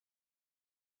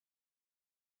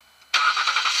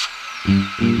This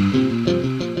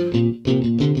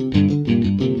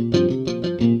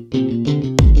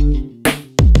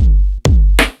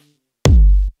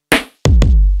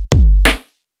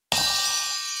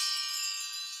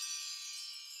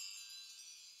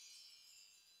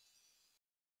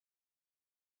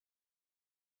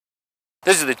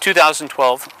is the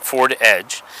 2012 Ford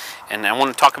Edge, and I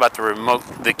want to talk about the remote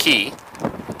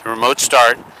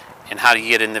start, and how to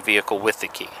get in the vehicle with the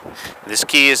key. This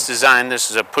key is designed, this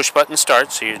is a push button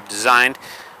start, so you're designed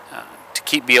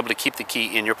to be able to keep the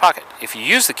key in your pocket. If you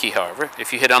use the key, however,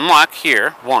 if you hit unlock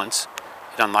here once,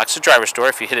 it unlocks the driver's door.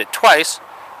 If you hit it twice,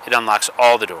 it unlocks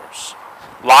all the doors.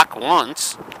 Lock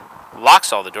once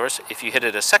locks all the doors. If you hit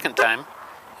it a second time,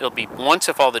 it'll be once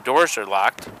if all the doors are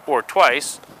locked, or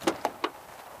twice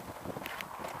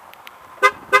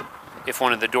if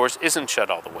one of the doors isn't shut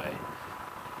all the way.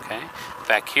 Okay.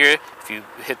 Back here, if you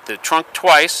hit the trunk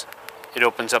twice, it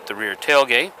opens up the rear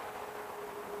tailgate.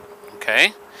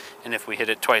 Okay. And if we hit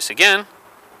it twice again,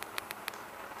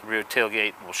 the rear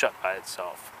tailgate will shut by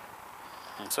itself.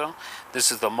 And so,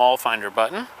 this is the mall finder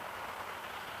button.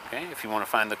 Okay. If you want to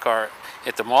find the car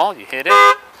at the mall, you hit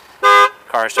it.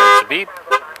 Car starts to beep.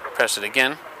 Press it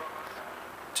again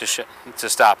to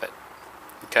stop it.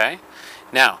 Okay.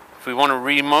 Now, if we want to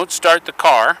remote start the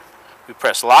car, we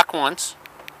press lock once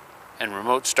and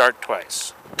remote start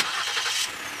twice,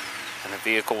 and the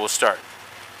vehicle will start.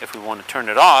 If we want to turn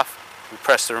it off, we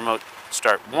press the remote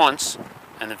start once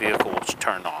and the vehicle will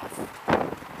turn off.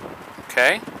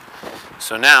 Okay?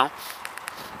 So now,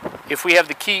 if we have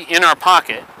the key in our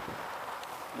pocket,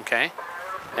 okay,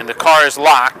 and the car is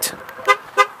locked,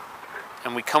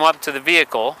 and we come up to the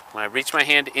vehicle, when I reach my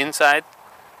hand inside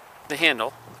the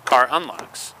handle, the car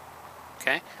unlocks.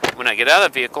 Okay? When I get out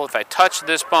of the vehicle, if I touch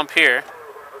this bump here,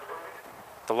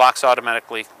 the locks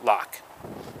automatically lock.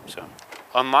 So,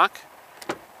 unlock,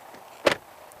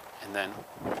 and then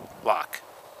lock.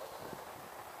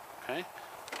 Okay?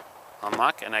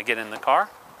 Unlock, and I get in the car.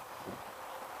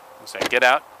 As I get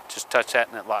out, just touch that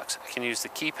and it locks. I can use the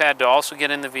keypad to also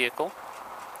get in the vehicle.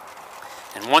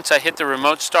 And once I hit the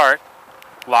remote start,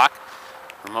 lock,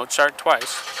 remote start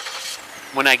twice.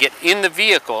 When I get in the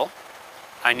vehicle,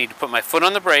 I need to put my foot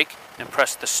on the brake and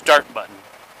press the start button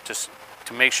just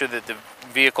to make sure that the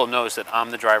vehicle knows that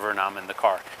I'm the driver and I'm in the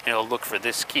car. And it'll look for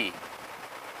this key.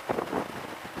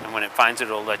 And when it finds it,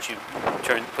 it'll let you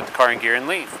put the car in gear and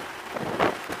leave.